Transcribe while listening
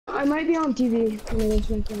I might be on TV when I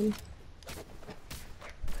my phone.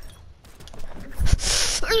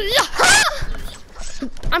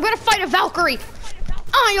 I'm gonna fight a Valkyrie.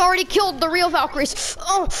 I already killed the real Valkyries.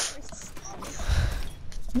 Oh.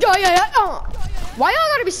 Yeah. Oh. Why y'all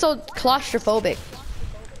gotta be so claustrophobic?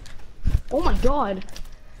 Oh my god.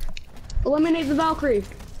 Eliminate the Valkyrie.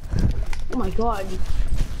 Oh my god.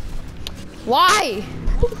 Why?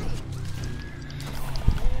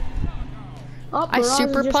 Oh, I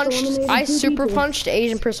super punched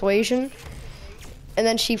Asian Persuasion. And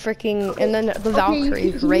then she freaking, and then the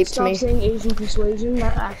Valkyrie raped me. Stop saying Asian Persuasion,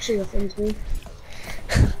 that actually offends me.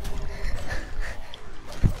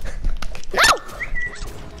 No!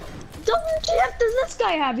 What GF does this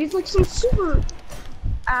guy have? He's like some super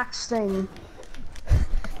axe thing.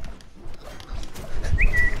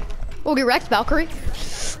 We'll get wrecked, Valkyrie.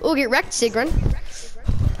 We'll get wrecked, Sigrun.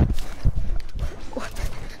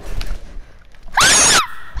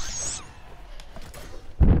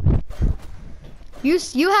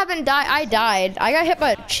 You haven't died. I died. I got hit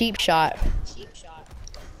by a cheap shot.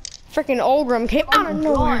 Freaking Olgrim came out of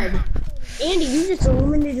nowhere. Andy, you just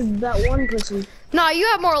eliminated that one person. Nah, you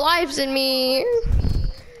have more lives than me.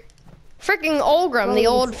 Freaking Olgrim, the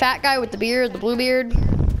old fat guy with the beard, the blue beard,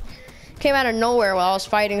 came out of nowhere while I was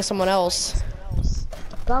fighting someone else.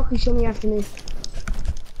 Valkyrie, show me after me.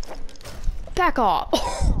 Back off.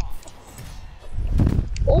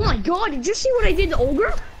 Oh my god, did you see what I did to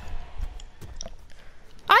Olgrim?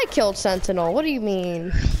 I killed Sentinel. What do you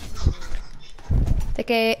mean?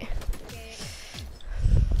 Okay.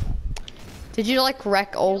 Did you like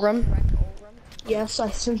wreck Olgrim? Yes, I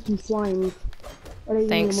sent him flying.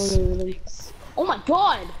 Thanks. Oh my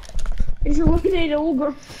god! I just eliminated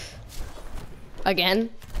Olgrim. Again?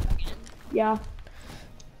 Yeah.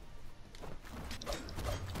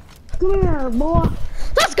 Come here, boy.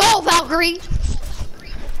 Let's go, Valkyrie!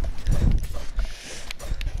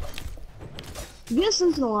 Get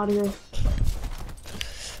Sentinel out of here.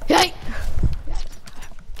 Hey!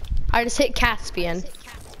 I just hit Caspian.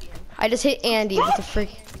 I just hit Andy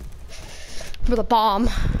with a bomb.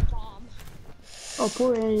 Oh,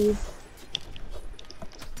 poor Andy.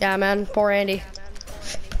 Yeah, man, poor Andy.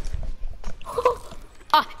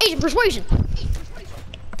 Asian Persuasion!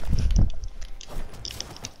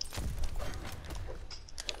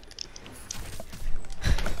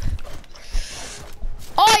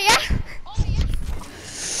 Oh, yeah?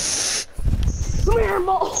 Come here,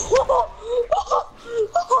 Mo!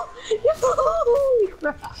 Holy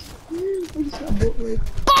crap!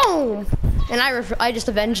 Boom! And I just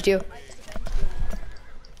avenged you.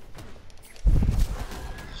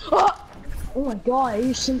 Oh my god! I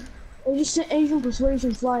just sent Asian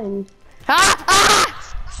Persuasion flying. I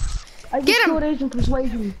just killed Asian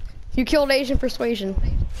Persuasion. You killed Asian Persuasion.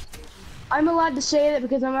 I'm allowed to say that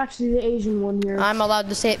because I'm actually the Asian one here. I'm allowed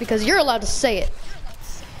to say it because you're allowed to say it.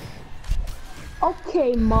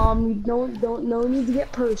 Okay, Mom, you no need to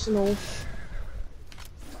get personal.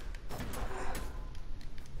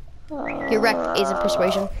 You wrecked Asian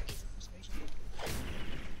Persuasion.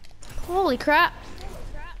 Holy crap.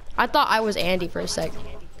 I thought I was Andy for a sec.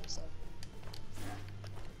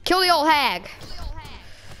 Kill the old hag.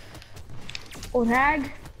 Old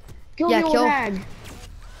hag? Kill the old hag.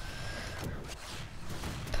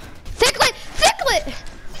 Thicklet! Thicklet!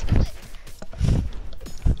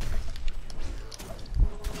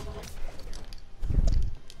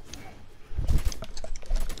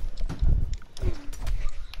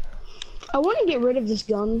 I want to get rid of this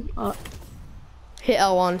gun. Hit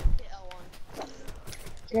L1.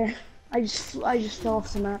 Yeah, I just fell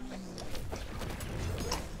off the map.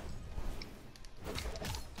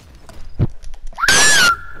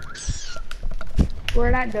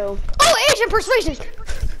 Where'd that go? Oh, Asian Persuasion!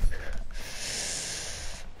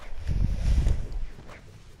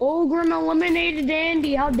 Olgrim eliminated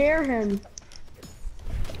Andy. How dare him?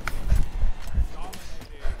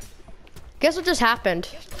 Guess what just happened?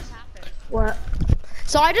 What?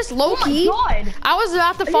 So I just low-key, I was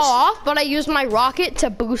about to fall off, but I used my rocket to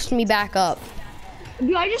boost me back up.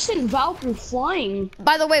 Dude, I just sent Valkyrie flying.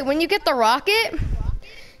 By the way, when you get the rocket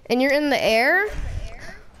and you're in the air,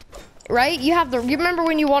 right? You remember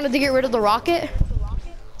when you wanted to get rid of the rocket?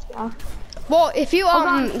 Yeah. Well, if you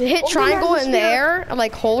hit triangle in the air and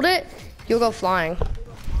like hold it, you'll go flying.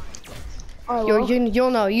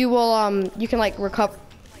 You'll know. You will you can like recover.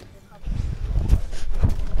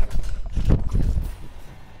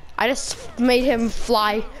 I just made him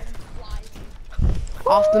fly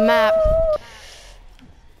off the map.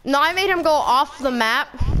 No, I made him go off the map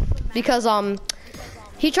because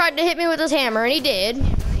he tried to hit me with his hammer and he did.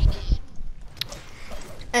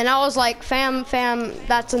 And I was like, fam,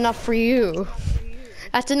 that's enough for you.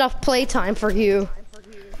 That's enough playtime for you.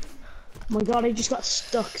 Oh my god, I just got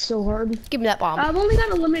stuck so hard. Give me that bomb. I've only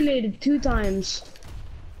got eliminated 2 times.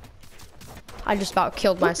 I just about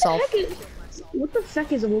killed myself. What the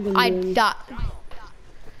fuck is Olgrim I doing? died.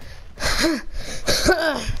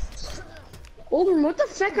 Olgrim, what the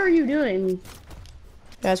fuck are you doing?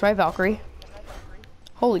 That's right, Valkyrie.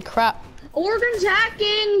 Holy crap. Olgrim's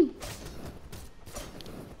hacking!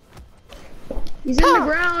 He's in the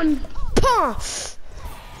ground.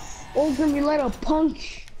 Olgrim, you let a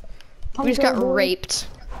punk. We just got raped.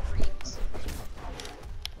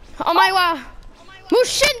 Oh my god.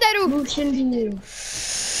 Mushinderu! Mushinderu.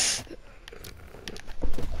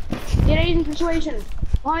 Get Asian persuasion.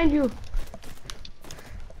 Behind you.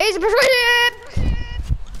 Asian persuasion!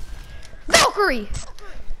 Valkyrie!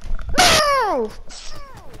 No!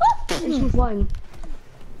 Asian flying.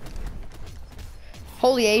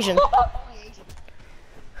 Holy Asian.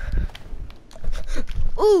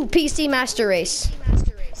 Ooh, PC Master Race.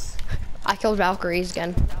 I killed Valkyries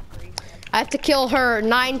again. I have to kill her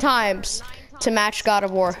 9 times to match God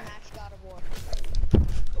of War.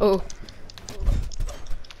 Ooh.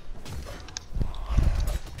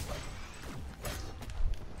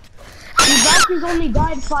 Valkyrie's only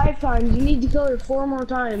died 5 times. You need to kill her 4 more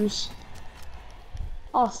times.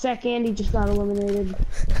 Oh, feck, Andy just got eliminated.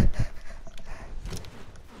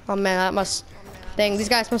 Oh man, that must... Dang, these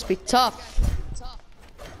guys must be tough.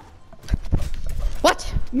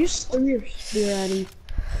 What? You just threw your spear at him.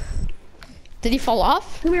 Did he fall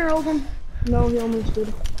off? Come here, Olgrim. No, he almost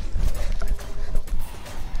did.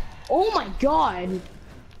 Oh my god!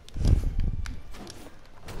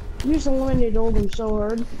 You just eliminated Olgrim so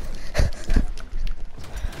hard.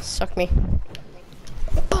 Suck me.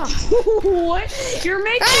 What? You're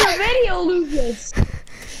making a video, Lucas!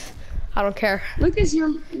 I don't care. Lucas,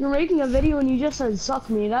 you're making a video and you just said suck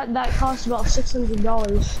me. That cost about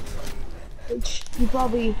 $600. Which you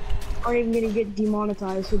probably aren't even gonna get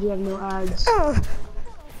demonetized because you have no ads.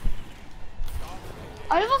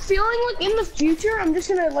 I have a feeling like in the future I'm just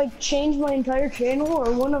gonna like change my entire channel,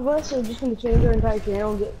 or one of us are just gonna change our entire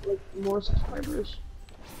channel and get like more subscribers.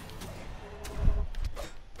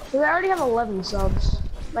 Cause I already have 11 subs.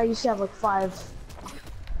 I used to have like 5.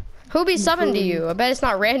 Who be subbing to you? I bet it's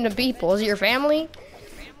not random people. Is it your family?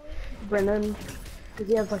 Brennan, because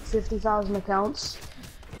he has like 50,000 accounts.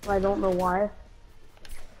 I don't know why.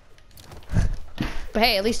 But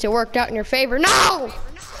hey, at least it worked out in your favor. No!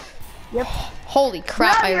 Yep. Holy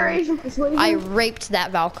crap, I raped raped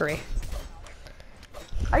that Valkyrie.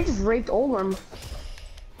 I just raped Olgrim.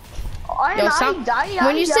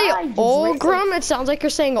 When you say Olgrim, it sounds like you're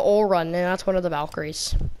saying Olrun, and that's one of the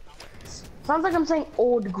Valkyries. Sounds like I'm saying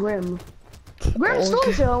Old Grim. Grim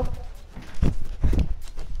Story Show.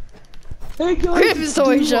 Hey guys, Grim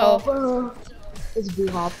Story Show. It's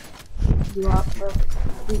doo-hop. Doo-hop, bro.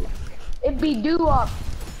 It be doo-hop.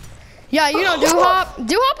 Yeah, you know Doo-hop.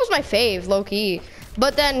 Doo-hop was my fave, low-key.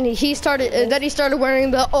 But then he started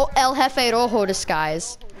wearing the El Jefe Rojo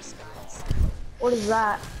disguise. What is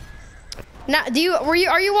that? Now, are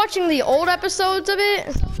you watching the old episodes of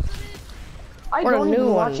it? I don't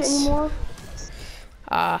even watch it anymore.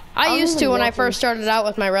 I used to when I first started out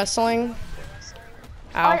with my wrestling.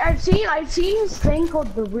 I've seen this thing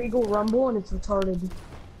called the Regal Rumble, and it's retarded.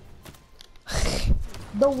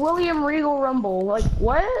 The William Regal Rumble, like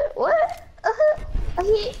what?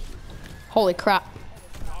 Holy crap!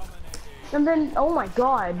 And then, oh my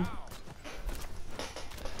god!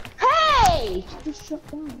 Hey! Just shut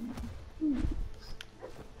down.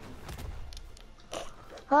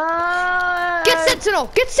 Get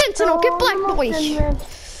Sentinel! Get Sentinel! Get Black Boy!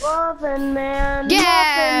 Muffin Man!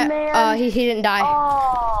 Yeah! Muffin Man. He didn't die.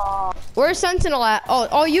 Oh. Where's Sentinel at?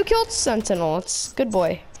 Oh, you killed Sentinel. It's good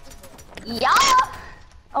boy. Yeah!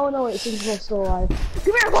 Oh no, wait, Sentinel's still alive.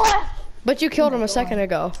 Come here, boy! But you killed him a second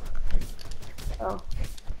ago. Oh.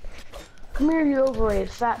 Come here, you overrated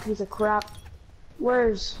fat piece of crap.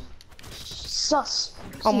 Where's Sus?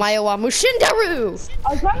 Oh, Maiwa Mushinderu!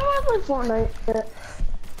 I kind of want to play Fortnite.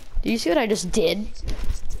 Do you see what I just did?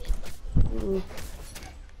 Come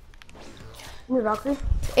here, Valkyrie.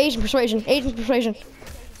 Asian persuasion. Asian persuasion.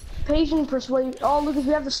 Asian persuasion. Oh, look, we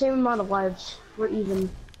have the same amount of lives. We're even.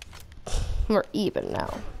 We're even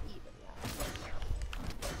now.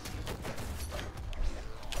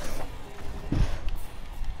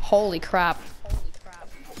 Holy crap.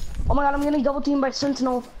 Oh my god, I'm getting double teamed by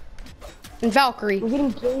Sentinel. And Valkyrie. I'm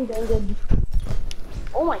getting gang-banged.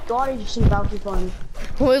 Oh my god, I just seen Valkyrie fun.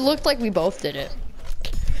 Well, it looked like we both did it.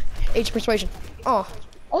 H persuasion. Oh.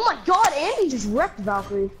 Oh my god, Andy just wrecked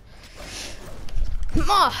Valkyrie.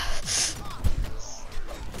 Are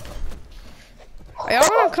y'all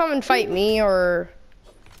gonna come and fight me or?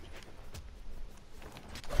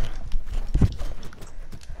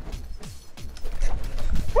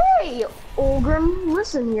 Hey, Olgrim,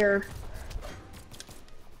 listen here.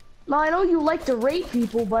 Now I know you like to rape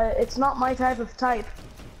people, but it's not my type of type.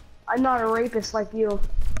 I'm not a rapist like you.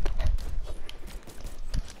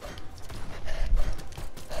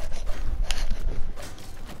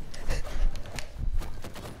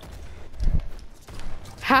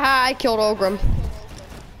 Haha, I killed Ogrim.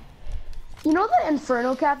 You know the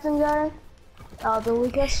Inferno Captain guy? The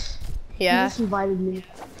Lucas? Yeah. He just invited me.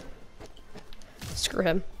 Screw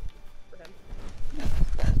him.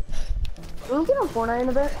 We'll get on Fortnite in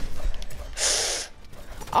a bit.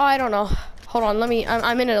 Oh, I don't know. Hold on,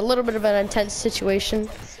 I'm in a little bit of an intense situation.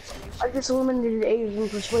 I just eliminated Asian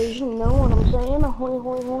persuasion, you know what I'm saying? Ahoy,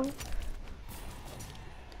 hoy, hoy.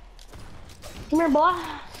 Come here, boy.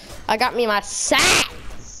 I got me my sack.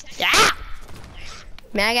 Yeah.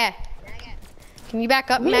 Maggie. Can you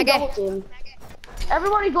back up, Maggie?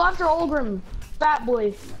 Everybody go after Olgrim. Fat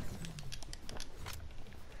boy.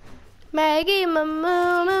 Maggie,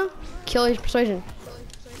 mama. Kill his persuasion.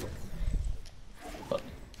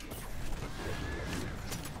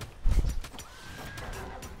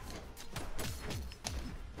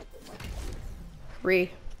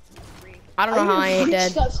 I don't know how I ain't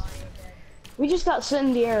dead. We just got sent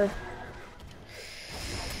in the air.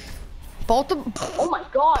 Both of. Oh my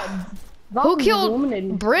god. Who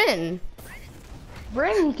killed Bryn?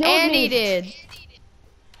 Bryn killed Andy me.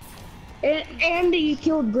 did. Andy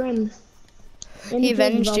killed Bryn. He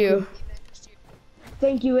avenged you.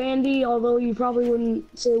 Thank you, Andy, although you probably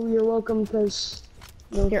wouldn't say you're welcome because...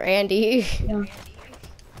 No. You're Andy. Yeah.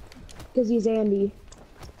 Because he's Andy.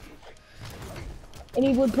 And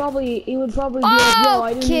he would probably be like, yo,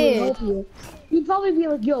 I didn't even help you. He'd probably be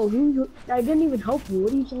like, yo, I didn't even help you.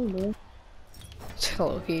 What are you saying, man?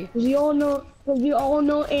 Loki. Because you all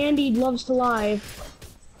know Andy loves to lie.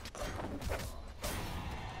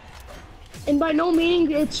 And by no meaning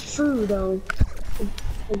it's true, though.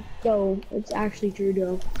 It's actually true,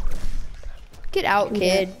 though. Get out,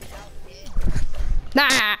 kid.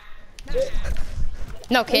 Nah.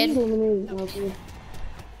 No, kid.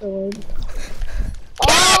 All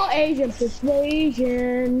Asian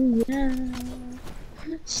persuasion, yeah.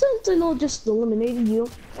 Sentinel just eliminated you.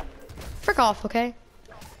 Frick off, okay?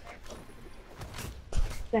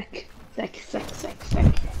 Feck.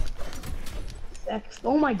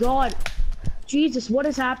 Oh my god. Jesus, what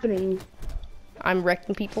is happening? I'm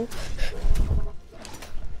wrecking people.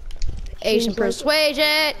 Asian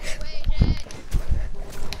persuasion.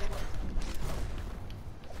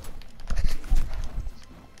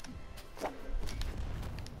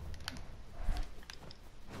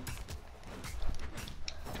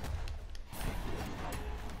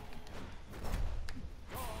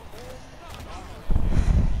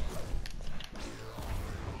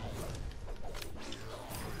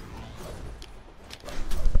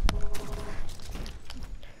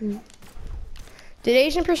 Did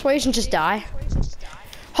Asian persuasion just die?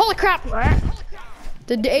 Holy crap! What?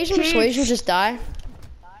 Did the Asian persuasion just die?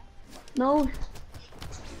 No.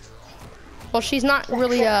 Well, she's not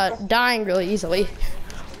really dying really easily.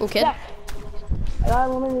 Okay. Yeah.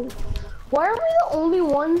 Why are we the only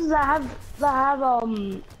ones that have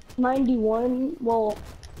 91? Well,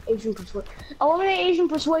 Asian persuasion. Eliminate Asian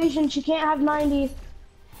persuasion. She can't have 90.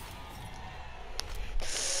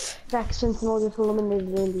 Back Sentinel just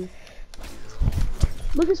eliminated Andy.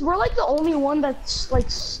 Lucas, we're like the only one that's like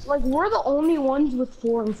we're the only ones with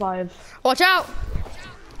 4 and 5. Watch out!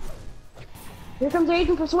 Here comes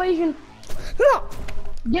Asian persuasion. No.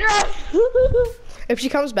 Get her out! If she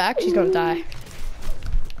comes back, she's gonna die.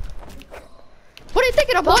 What are you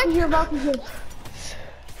thinking of, boy? Back here.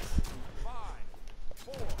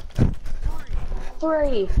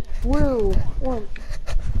 3, 2, 1.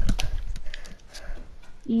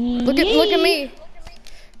 Look at me.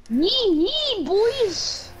 Yee,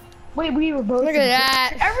 boys. Wait, we were both. Look at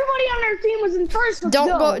that. Everybody on our team was in first.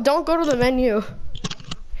 Don't go to the menu.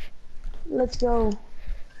 Let's go.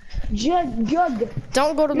 Jug.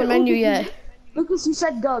 Don't go to the menu yet. Lucas, you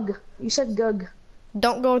said Gug. You said Gug.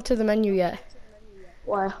 Don't go to the menu yet.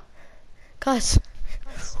 Why? Cause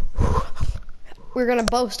we're gonna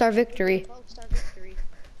boast our victory.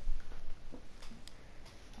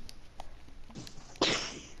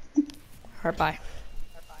 Alright, bye.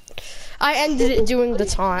 I ended it doing the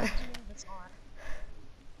taunt.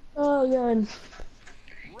 Oh god.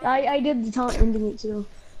 I did the taunt ending it too.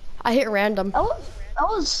 I hit random. That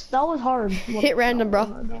was hard. Hit random,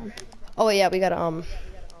 bro. Oh yeah, we gotta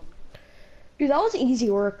Dude, that was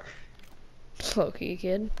easy work. Slow key,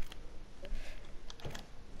 kid.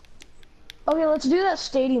 Okay, let's do that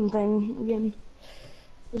stadium thing again.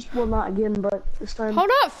 Well, not again, but this time.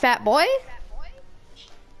 Hold up, fat boy.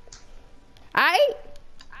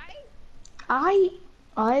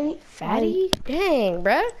 Fatty? Dang,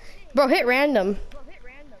 bruh. Bro, hit random.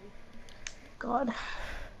 God.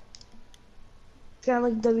 It's kind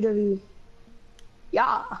of like WWE.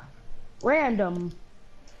 Yeah. Random.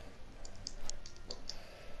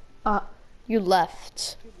 You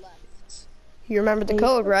left. You remember the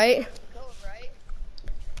code, right?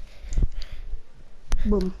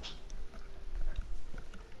 Boom.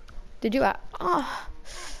 Did you?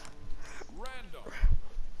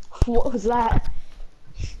 What was that?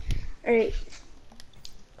 Alright.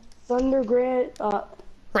 Thunder Grant.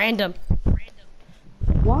 Random.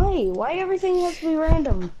 Why? Why everything has to be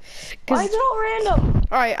random? Why is it all random?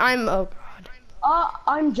 Alright, oh god.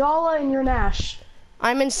 I'm Jala and you're Nash.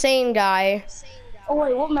 I'm insane, guy. Oh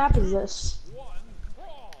wait, what map is this?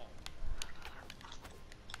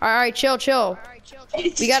 Alright, chill.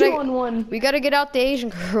 It's We gotta 2-on-1. We gotta get out the Asian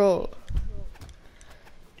girl.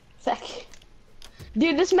 Fuck.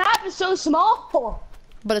 Dude, this map is so small.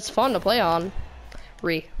 But it's fun to play on.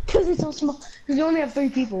 Because it's so small. Because you only have 3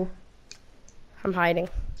 people. I'm hiding.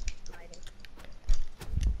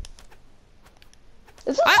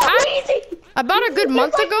 This is so easy. About a good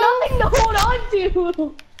month There's, ago. nothing to hold on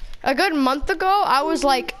to. A good month ago, I was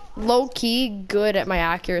like low key good at my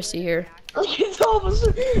accuracy here. It's almost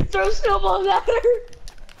throw snowballs at her.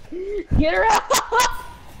 Get her out.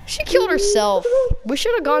 She killed herself. We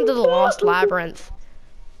should have gone to the Lost Labyrinth.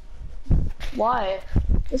 Why?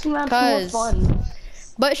 This map's more fun.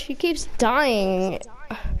 But she keeps dying.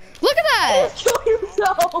 Look at that! Kill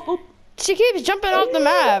yourself. She keeps jumping off the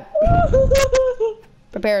map.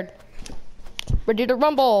 Prepared. Ready to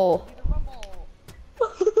rumble.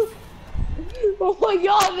 Oh my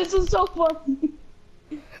god, this is so fun.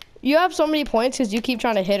 You have so many points because you keep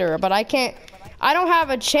trying to hit her, but I can't. I don't have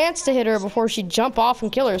a chance to hit her before she jump off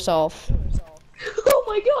and kill herself. Oh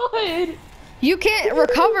my god. You can't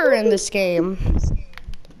recover in this game.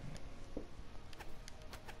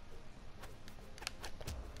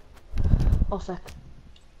 Oh fuck.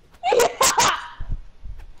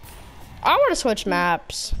 I want to switch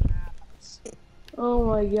maps. Oh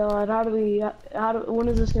my god, when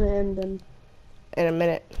is this gonna end then? In a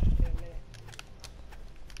minute.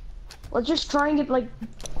 Let's just try and get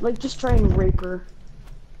just try and rape her.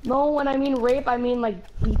 No, when I mean rape, I mean like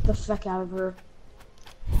beat the fuck out of her.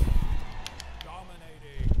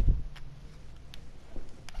 Dominating.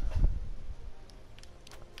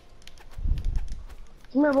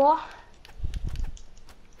 Come here, boy.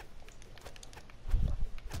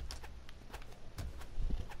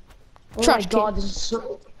 Oh Trash my god, this is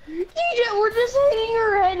so... DJ, we're just hitting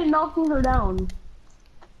her head and knocking her down.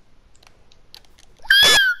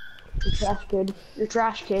 You're trash kid. You're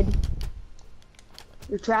trash kid.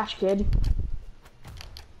 You're trash kid.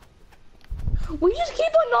 We just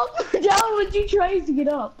keep on knocking her down when she tries to get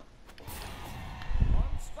up.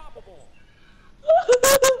 Unstoppable.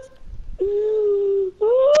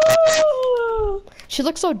 She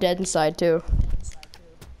looks so dead inside too.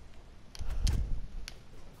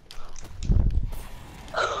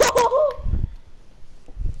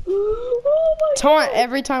 Oh Taunt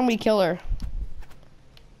every time we kill her.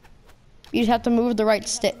 You just have to move the right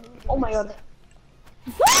stick. Oh my god.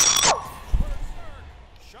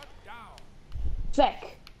 Shut down.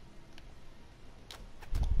 Feck.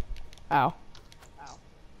 Ow.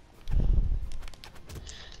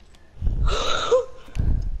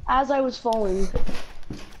 As I was falling.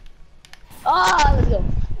 Ah, let's go.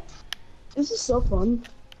 This is so fun.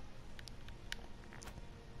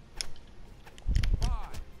 5,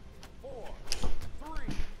 4,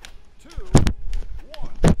 3, 2,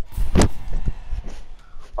 1.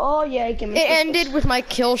 Oh yeah, I can. It ended with my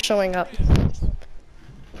kill showing up.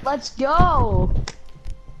 Let's go.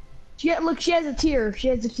 Look, she has a tear. She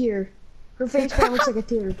has a tear. Her face cam looks like a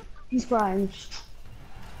tear. She's crying.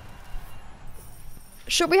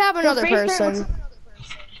 Should we have another person?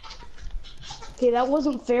 Okay, that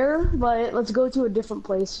wasn't fair, but let's go to a different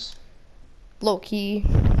place. Low key. I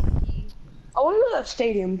want to go to that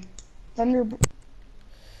stadium. Thunder.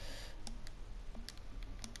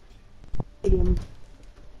 Stadium.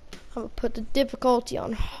 I'm gonna put the difficulty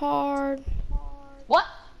on hard. What?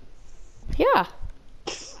 Yeah.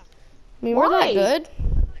 I mean, we're Why? that good.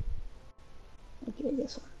 Okay, I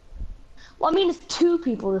guess. Well, I mean, it's 2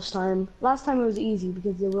 people this time. Last time it was easy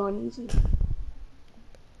because they were on easy.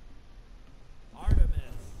 Artemis.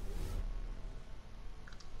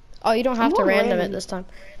 Oh, you don't have to on random random. it this time.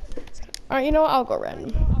 Alright, you know what? I'll go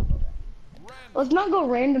random. Let's not go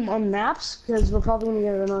random on maps because we're probably gonna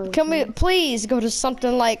get another. Can we please go to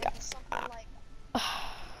something like...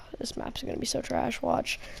 this map's gonna be so trash,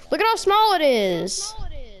 watch. Look at how small it is.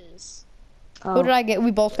 Who did I get?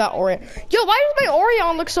 We both got Orion. Yo, why does my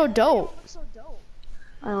Orion look so dope?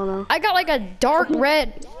 I don't know. I got like a dark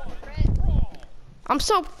red. I'm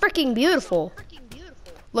so freaking beautiful.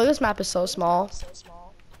 Look, this map is so small.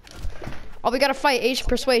 Oh, we gotta fight Asian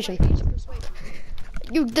persuasion.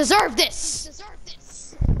 You deserve this.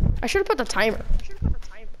 I should have put the timer.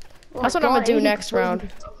 That's what I'm gonna do next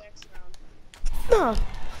round. Huh.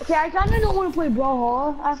 Okay, I kinda don't want to play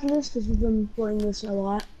Brawlhalla after this because we've been playing this a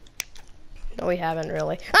lot. No, we haven't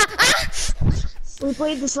really. We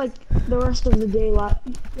played this like the rest of the day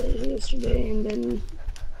yesterday, and then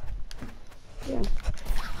yeah.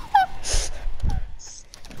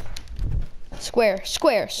 Square,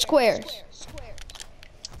 square, squares.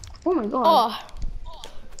 Oh my god. Oh.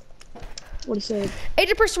 What he said?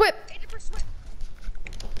 Agent Persuade.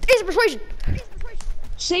 Agent Persuasion.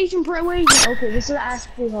 Sage and persuasion. Okay, this is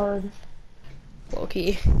actually hard.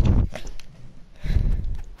 Okay.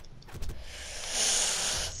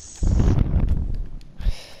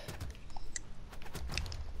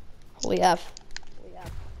 Holy F.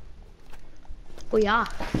 Oh yeah.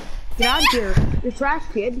 Get out of here. You're trash,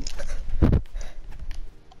 kid.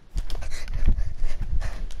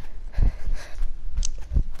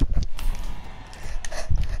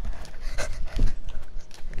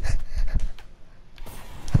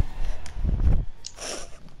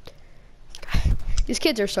 These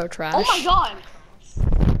kids are so trash. Oh my god.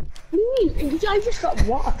 What do you mean? I just got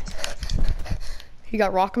rocked. You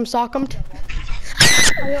got rock'em sock'emed?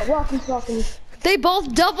 I got rocked and socked. They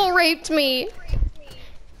both double raped me.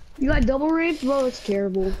 You got double raped? Bro, it's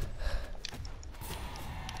terrible.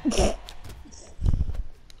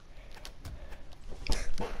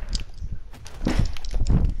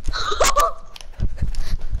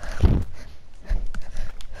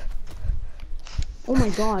 Oh my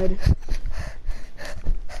god.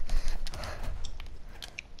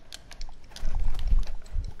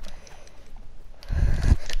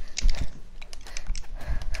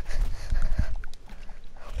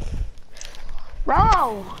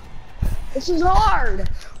 Bro, this is hard.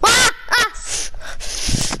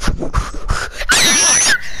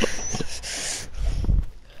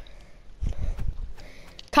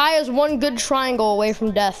 Kaya's one good triangle away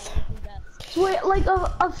from death. Wait, like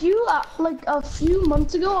a few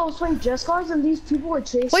months ago, I was playing Just Cause and these people were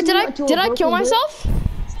chasing Wait, me. did I kill myself?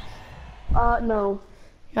 No.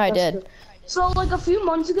 I did. So like a few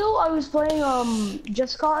months ago, I was playing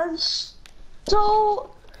Just Cause. So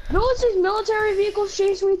there was these military vehicles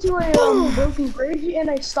chasing me to a broken bridge, and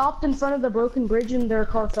I stopped in front of the broken bridge, and their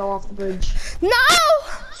car fell off the bridge. No!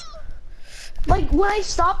 Like when I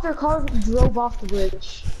stopped, their car drove off the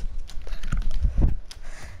bridge.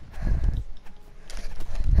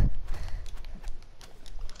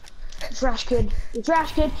 You trash kid. You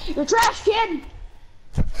trash kid. You trash kid.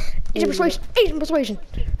 Asian persuasion. Asian persuasion.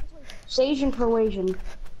 Sage and persuasion.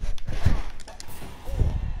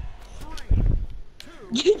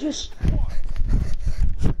 You just.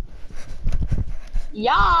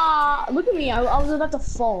 Yeah. Look at me. I was about to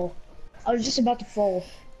fall. I was just about to fall.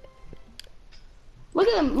 Look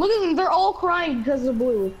at them. Look at them. They're all crying because of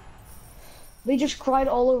blue. They just cried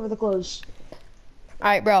all over the clothes. All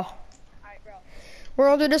right, bro. We're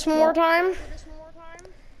gonna do this one more time.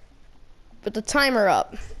 Put the timer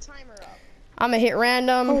up. I'm gonna hit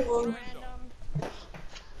random.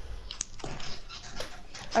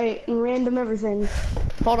 Alright, and random everything.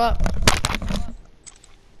 Hold up.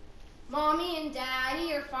 Mommy and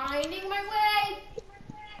Daddy are finding my way.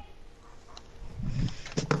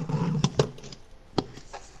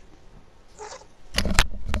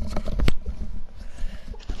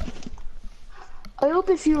 I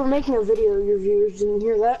hope if you were making a video, your viewers didn't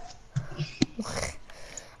hear that.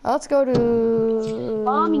 Let's go to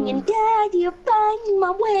Mommy and Daddy are finding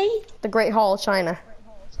my way. the Great Hall of China.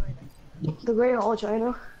 The Great Hall of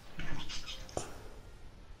China.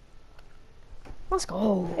 Let's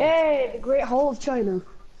go. Hey, the Great Hall of China.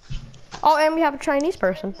 Oh, and we have a Chinese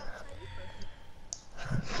person.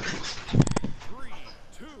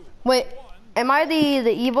 Wait, am I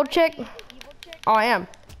the evil chick? Oh, I am.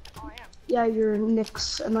 Yeah, you're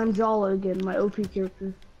Nyx, and I'm Jala again, my OP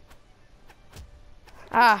character.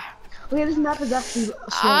 Ah. Okay, this map is actually small.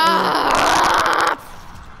 Ah!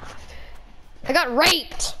 I got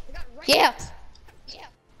raped. Yeah.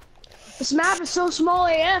 This map is so small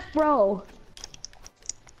AF, bro.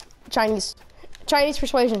 Chinese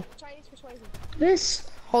persuasion. This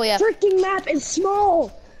Holy F. freaking map is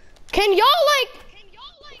small. Can y'all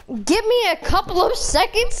like give me a couple of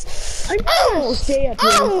seconds? I'm gonna stay up here.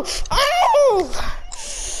 Oh!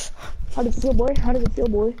 How does it feel, boy? How does it feel,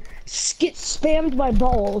 boy? Get spammed by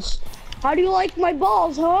balls. How do you like my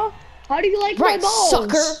balls, huh? How do you like my Right, balls?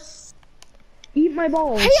 sucker. Eat my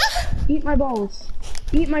balls. Hiya! Eat my balls.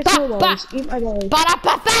 Eat my snowballs. Eat my balls.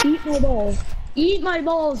 Ba-da-ba-ba. Eat my balls. Eat my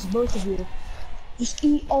balls, both of you. Just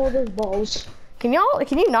eat all those balls. Can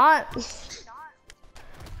you not?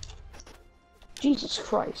 Jesus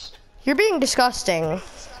Christ. You're being disgusting.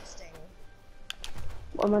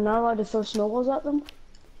 Am I not allowed to throw snowballs at them?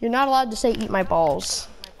 You're not allowed to say eat my balls.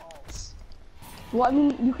 Well, I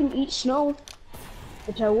mean, you can eat snow,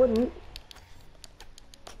 which I wouldn't.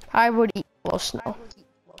 I would eat a little snow.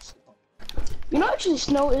 You know, actually,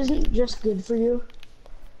 snow isn't just good for you.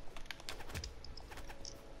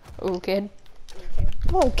 Ooh, kid.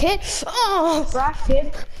 Oh, kid. Oh, Trash,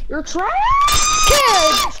 kid. You're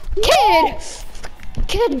trash!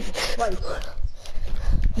 kid. Right.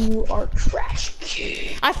 You are trash,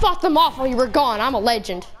 kid. I fought them off while you were gone. I'm a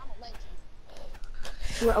legend.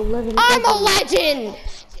 You're 11. I'm a legend.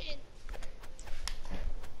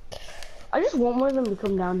 I just want one of them to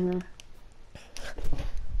come down here.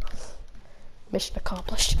 Mission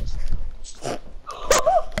accomplished.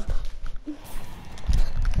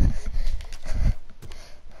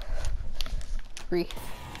 Three.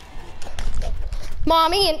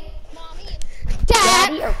 Mommy and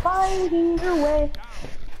Dad are finding their way.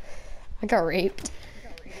 I got raped.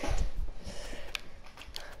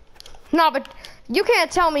 No, but you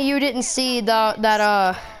can't tell me you didn't see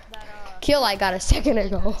that kill I got a second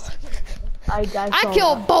ago. I I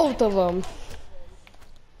killed both of them.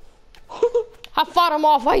 I fought them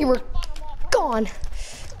off while you were gone.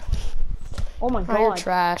 Oh my Oh, you're god.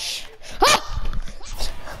 trash. Ah!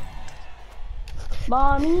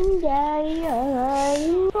 Mommy and Daddy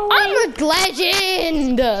are I'm a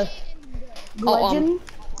legend. Glegend?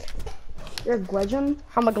 You're a Glegend?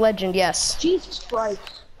 I'm a legend, yes. Jesus Christ.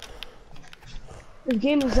 This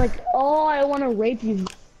game is like, oh, I want to rape you.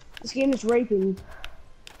 This game is raping.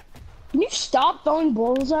 Can you stop throwing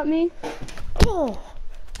balls at me? Oh.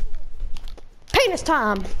 Penis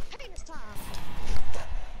time.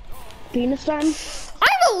 Penis time?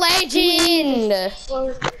 I'm a legend.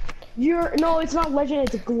 No, it's not legend,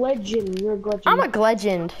 it's a Glegend. You're a Glegend. I'm a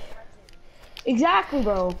legend. Exactly,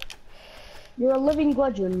 bro. You're a living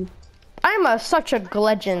Glegend. I'm such a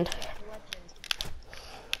legend.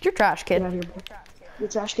 You're trash, kid. Get out of here, bro. You're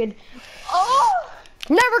trash, kid. Oh!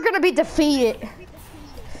 Never gonna be defeated.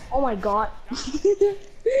 Oh my god. Just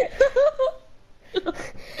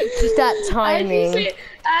that timing.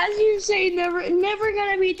 As you say, never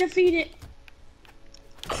gonna be defeated.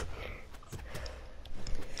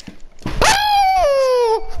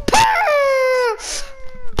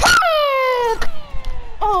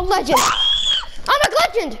 Oh, legend! I'm a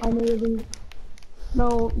legend. I'm a living.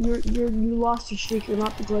 No, you lost your streak. You're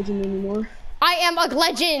not the Legend anymore. I am a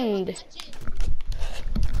legend.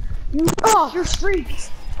 You lost your streak.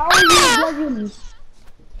 How are you a Legend?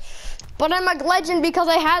 But I'm a legend because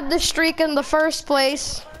I had the streak in the first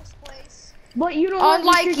place. But you don't.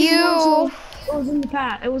 Unlike you. It was in the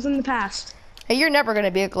past. It was in the past. Hey, you're never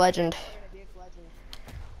gonna be a legend.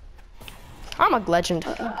 I'm a legend.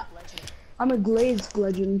 I'm a glazed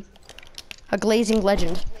Legend. A glazing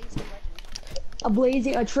legend. A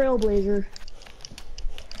trailblazer.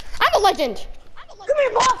 I'm a legend. Come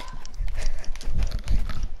here, boy.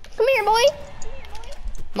 Come here, boy.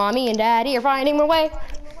 Mommy and Daddy are finding their way.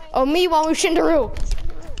 Oh, me wa mushindaru.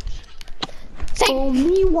 Say. Oh,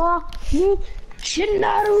 me wa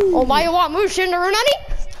shindaru. Oh, my wa mushindaru nani?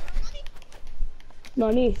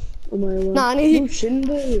 Nani. Oh my wa. Nani.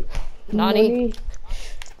 Shindaru. Nani.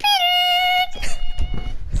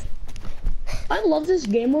 I love this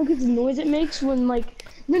game mode because the noise it makes when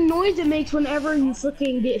whenever you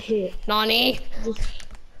freaking get hit. Nani.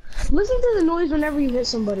 Listen to the noise whenever you hit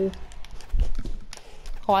somebody.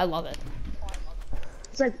 Oh, I love it.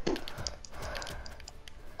 It's like,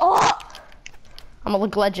 oh! I'm a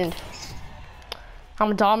legend.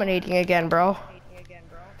 I'm dominating again, bro.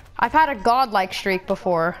 I've had a godlike streak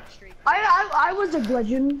before. I was a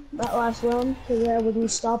Legend that last round because I was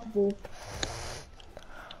unstoppable.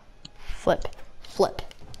 Flip. Flip.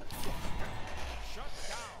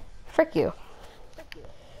 Frick you.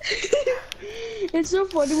 It's so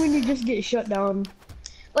funny when you just get shut down.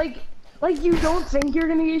 Like you don't think you're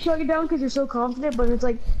gonna get shut down because you're so confident, but it's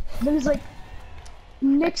like, then it's like,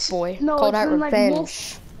 Nick's, Boy, no, called it's out then like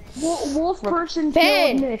revenge. wolf person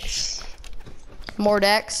Revenge. killed Nick's.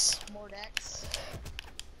 Mordex.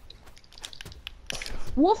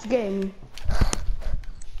 Wolf game.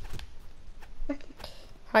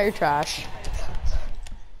 Hi, you're trash.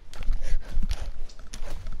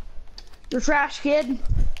 You're trash, kid.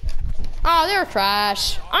 Oh, they're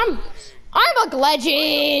trash. I'm a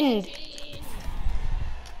legend.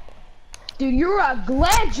 Dude, you're a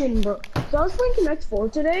legend, bro. So I was playing Connect 4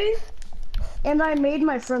 today, and I made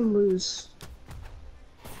my friend lose.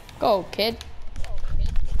 Go, kid.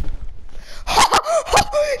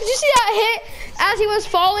 Did you see that hit? As he was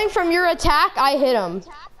falling from your attack, I hit him.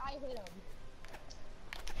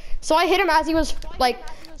 So I hit him as he was, like,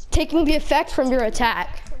 taking the effect from your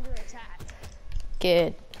attack.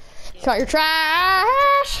 Good. Got your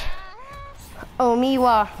trash. Oh,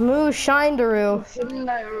 Miwa. Moo Shindaru.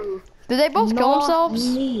 Did they both kill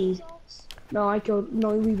themselves? Me. No, we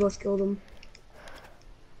both killed him.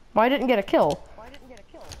 Why didn't get a kill?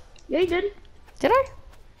 Yeah, you did. Did I?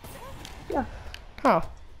 Yeah. Huh.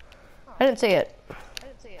 I didn't see it.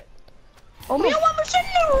 Oh, me, Nani?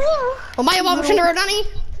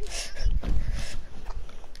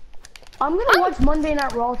 I'm gonna watch Monday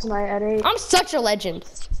Night Raw tonight at 8. I'm such a legend.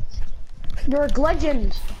 You're a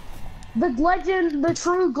legend. The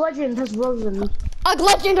true legend has risen. A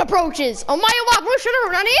legend approaches. Oh my God,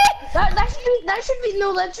 Nani? That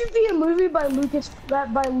should be a movie by Lucas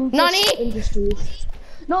Nani? Industries.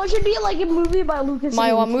 No, it should be like a movie by Lucas.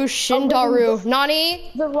 Maiwamu Shindaru.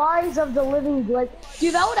 Nani? The Rise of the Living Legend.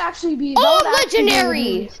 Dude, that would actually be.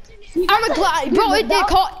 Legendary! I'm a glad, bro. It did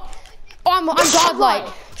call. Oh, I'm godlike.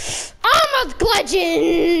 I'm a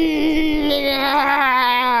legend.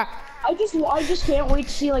 I just can't wait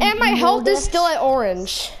to see like. And my health is still at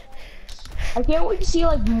orange. I can't wait to see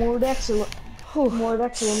like Mordex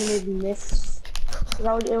eliminated myths.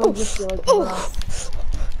 It would just be like.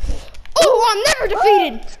 Oh, I'm never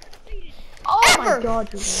defeated. Oh ever. My God,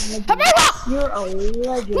 you're a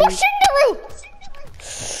legend. Moshindaru!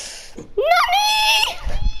 Nani?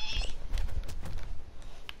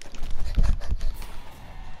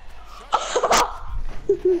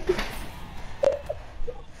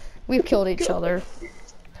 We've killed each other.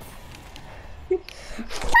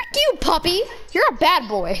 Frick you, puppy! You're a bad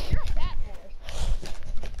boy.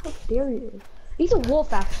 How dare you? He's a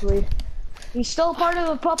wolf, actually. He's still part of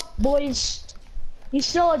the pup boys. He's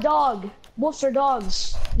still a dog. Wolves are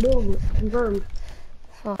dogs. Boom, confirmed.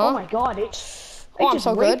 Oh my God, I I'm just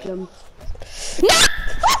so raped good. him.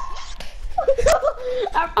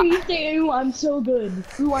 After you say, "Ooh, I'm so good.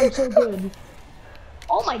 Ooh, I'm so good."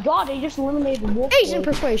 Oh my God, they just eliminated Wolf. Asian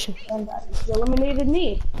persuasion. And they eliminated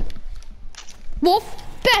me. Wolf,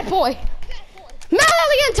 bad boy.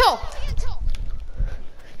 Malaliento.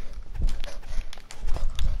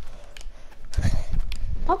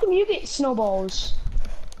 How come you get snowballs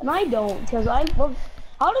and I don't? Because how do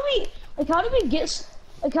we get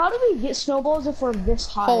snowballs if we're this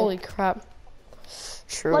high? Holy crap.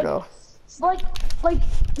 True though.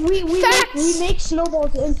 We make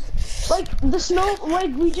snowballs and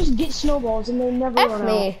we just get snowballs and they never run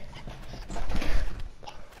out.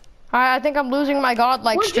 I think I'm losing my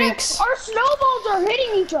godlike streaks. Our snowballs are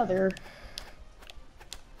hitting each other.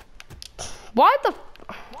 Why the?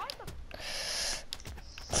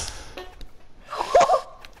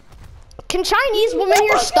 Can Chinese women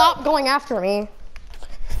here stop going after me?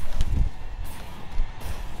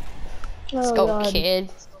 Let's go, God. kid.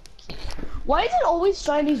 Why is it always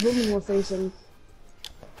Chinese women we're facing?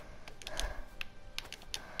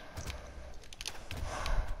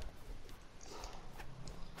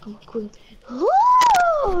 Come on, quick.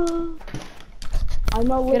 I'm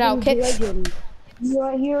a legend. You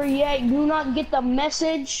are here yet? Do not get the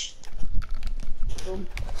message. No!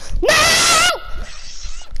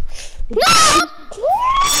 No!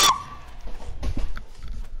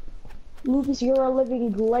 Lucas, you're a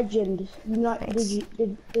living legend.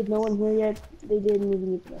 Did no one hear yet? They didn't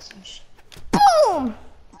even get the message. Boom!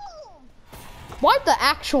 What the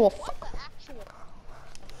actual?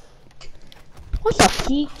 What the?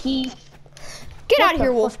 Kiki. Get out of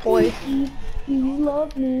here, wolf boy. You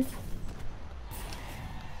love me.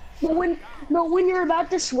 But when you're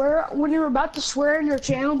about to swear in your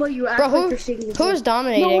channel, but you act like you're singing it. Who's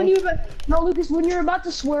dominating? Lucas, when you're about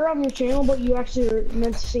to swear on your channel, but you actually are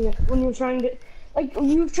meant to sing it. When you're trying to, like,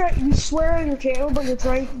 you swear on your channel, but you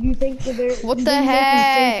think that they're. What the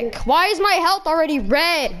heck? Why is my health already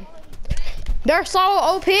red? They're so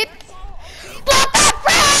OP. What the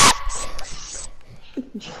frick?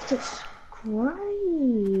 Jesus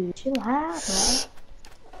Christ! Chill out, man.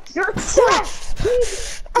 You're trash, kid.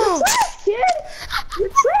 You're trash, kid. You're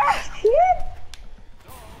trash, kid.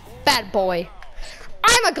 Bad boy.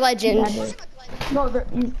 I'm a legend. No,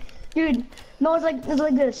 dude. No, it's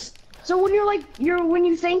like this. So when you're like,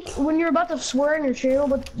 when you're about to swear in your channel,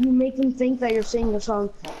 but you make them think that you're singing the song,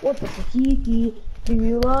 what the fakiki, do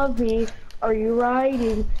you love me, are you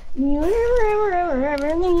riding,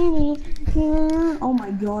 oh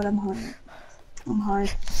my god, I'm high. I'm high.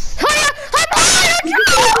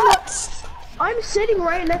 I'm sitting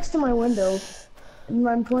right next to my window, and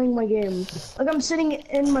I'm playing my game. Like I'm sitting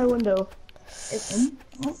in my window.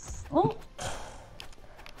 Oh.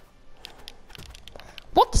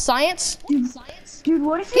 What the science? Dude,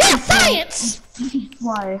 what if you Yeah, science!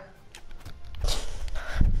 fly?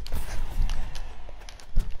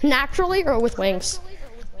 Naturally or with wings?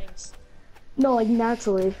 No, like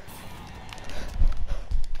naturally.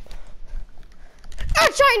 Ah,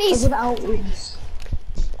 Chinese! Like without wings.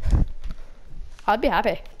 I'd be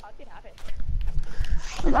happy.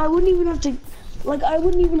 Like I wouldn't even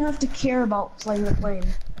have to care about flying the plane.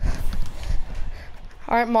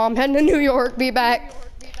 All right, Mom, heading to New York. Be back.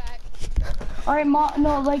 All right, Mom.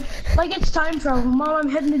 No, like it's time travel. Mom, I'm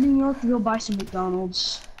heading to New York to go buy some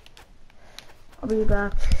McDonald's. I'll be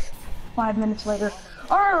back 5 minutes later.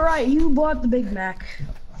 All right, you bought the Big Mac.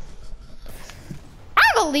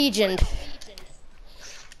 I'm a legend.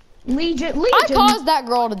 Legion. I caused that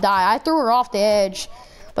girl to die. I threw her off the edge,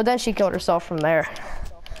 but then she killed herself from there.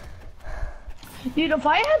 Dude, if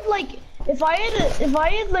I had like a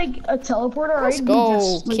teleporter, Let's I'd go, be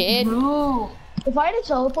just, like, kid. Bro. If I had a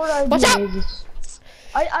teleporter, I'd Watch be out! amazing.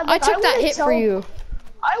 I took that hit for you.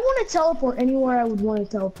 I want to teleport anywhere I would want to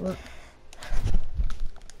teleport.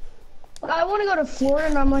 Like, I want to go to Florida,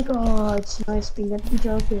 and I'm like, oh, it's nice being at the beach.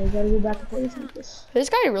 Okay, I gotta go back to Puerto Rico. This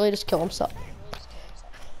guy really just killed himself.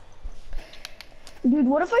 Dude,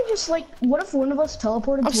 what if I just what if one of us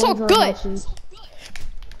teleported I'm so towards our good. houses?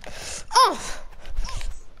 Oh.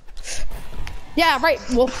 Yeah, right,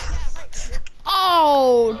 Wolf.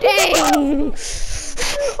 Oh, dang.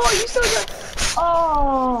 Oh, you still got.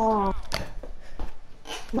 Oh.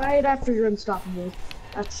 Right after you're unstoppable.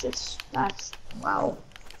 That's wow.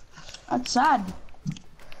 That's sad.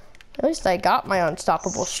 At least I got my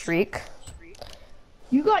unstoppable streak.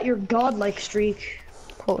 You got your godlike streak.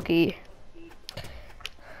 Pokey.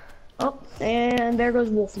 Oh, and there goes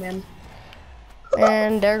Wolfman.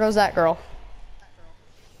 And there goes that girl.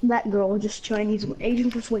 That girl, just Chinese Asian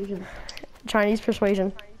persuasion. Chinese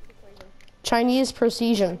persuasion. Chinese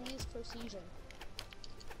precision.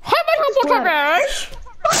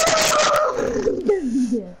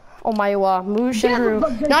 Oh my god, Moo Shinru.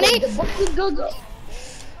 Nani?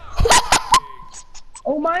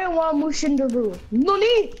 Oh my wa Mushindaru.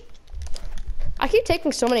 Nani? I keep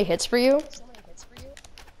taking so many hits for you.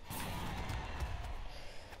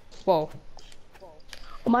 Whoa.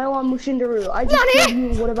 Oh my wa Mushindaru. I just Nani?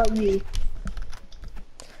 killed you. What about you?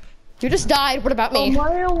 You just died. What about Oh me?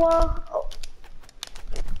 my wa.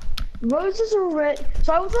 Roses are red.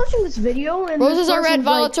 So I was watching this video and Roses this are red, person's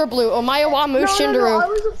violets are blue. Omaya wa Moo Shindaru.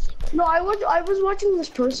 I was watching this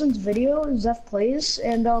person's video, Zeph Plays,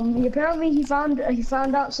 and he found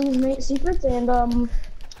out some of his secrets, and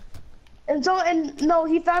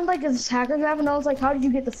he found like his hacker map, and I was like, how did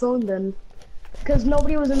you get the phone then? Because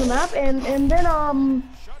nobody was in the map, and then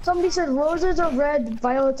somebody said roses are red,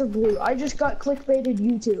 violets are blue. I just got clickbaited,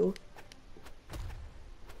 you too.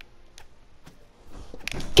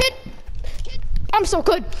 Kid, I'm so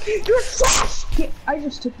good. You're trash. I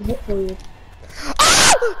just took the hit for you.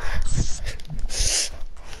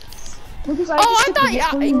 I thought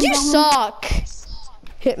you suck,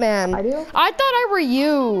 Hitman. I do? I thought I were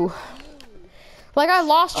you. Like I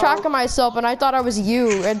lost track of myself, and I thought I was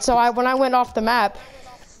you. And so when I went off the map,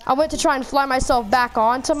 I went to try and fly myself back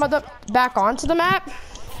onto the map,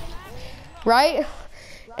 right?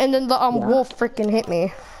 And then the wolf freaking hit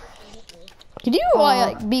me. Could you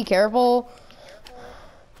like be careful?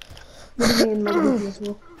 What do you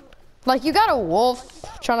mean, like you got a wolf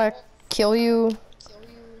trying to kill you.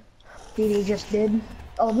 Dude, he just did.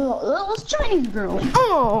 Oh no, that was Chinese girl.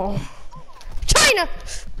 Oh, China.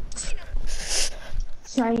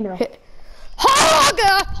 China.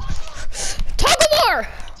 Haga! Tug of war!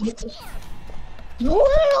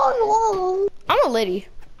 I'm a lady.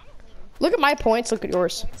 Look at my points, look at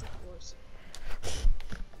yours.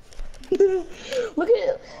 Look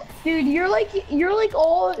at, dude, you're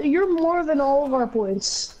more than all of our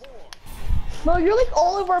points. No, you're like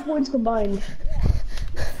all of our points combined.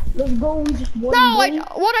 Let's go, we just won. No,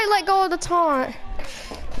 I let go of the taunt.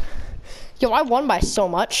 Yo, I won by so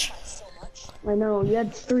much. I know, you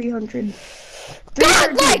had 300.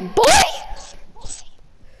 Godlike, boy!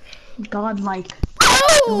 Godlike.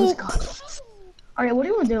 Oh! Alright, what do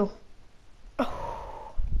you want to do?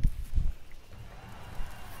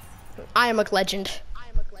 I am a legend.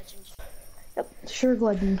 Yep, sure,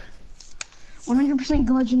 Glegend. 100%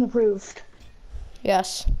 Glegend approved.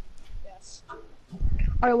 Yes.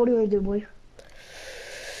 Alright, what do you want to do, boy?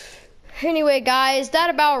 Anyway, guys,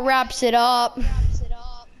 that about wraps it up.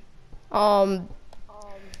 Tune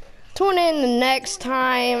in the next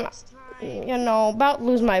time. You know, about to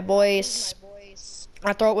lose my voice.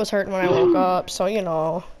 My throat was hurting when I woke up, so you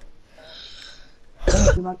know.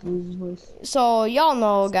 About to lose his voice. So y'all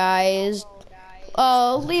know, guys.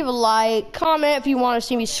 Leave a like, comment if you want to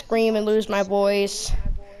see me scream and lose my voice.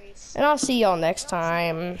 And I'll see y'all next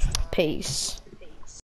time. Peace.